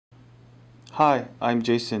Hi, I'm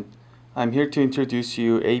Jason. I'm here to introduce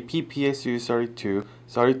you AP-PSU32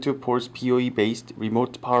 32 ports POE based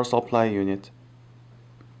remote power supply unit.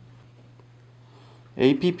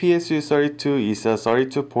 AP-PSU32 is a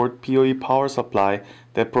 32 port POE power supply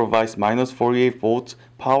that provides -48 volts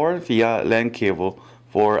power via LAN cable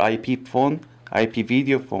for IP phone, IP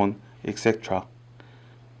video phone, etc.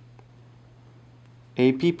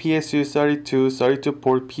 AP-PSU32 32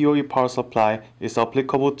 port POE power supply is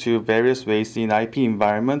applicable to various ways in IP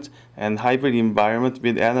environment and hybrid environment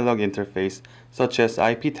with analog interface, such as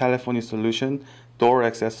IP telephony solution, door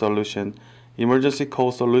access solution, emergency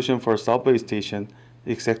call solution for subway station,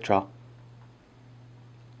 etc.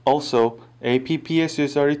 Also,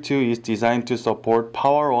 AP-PSU32 is designed to support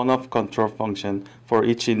power on-off control function for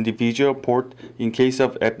each individual port in case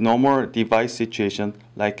of abnormal device situation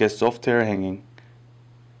like a software hanging.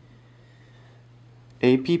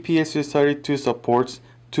 AP-PSU32 supports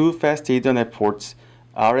two fast Ethernet ports,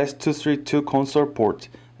 RS-232 console port,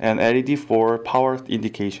 and LED for power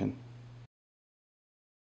indication.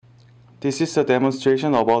 This is a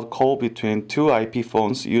demonstration about call between two IP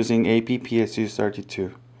phones using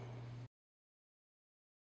AP-PSU32.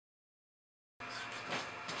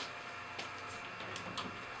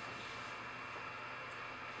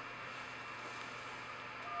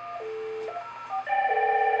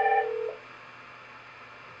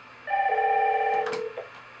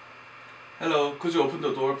 Hello, could you open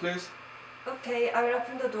the door, please? Okay, I will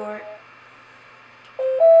open the door.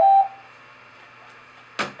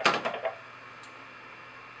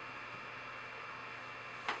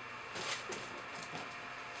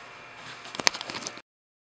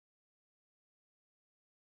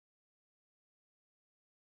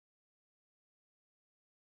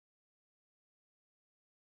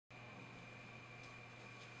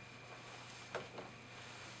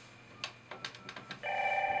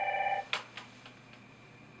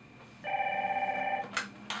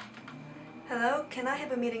 Hello, can I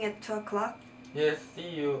have a meeting at 2 o'clock? Yes, see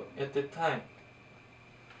you at that time.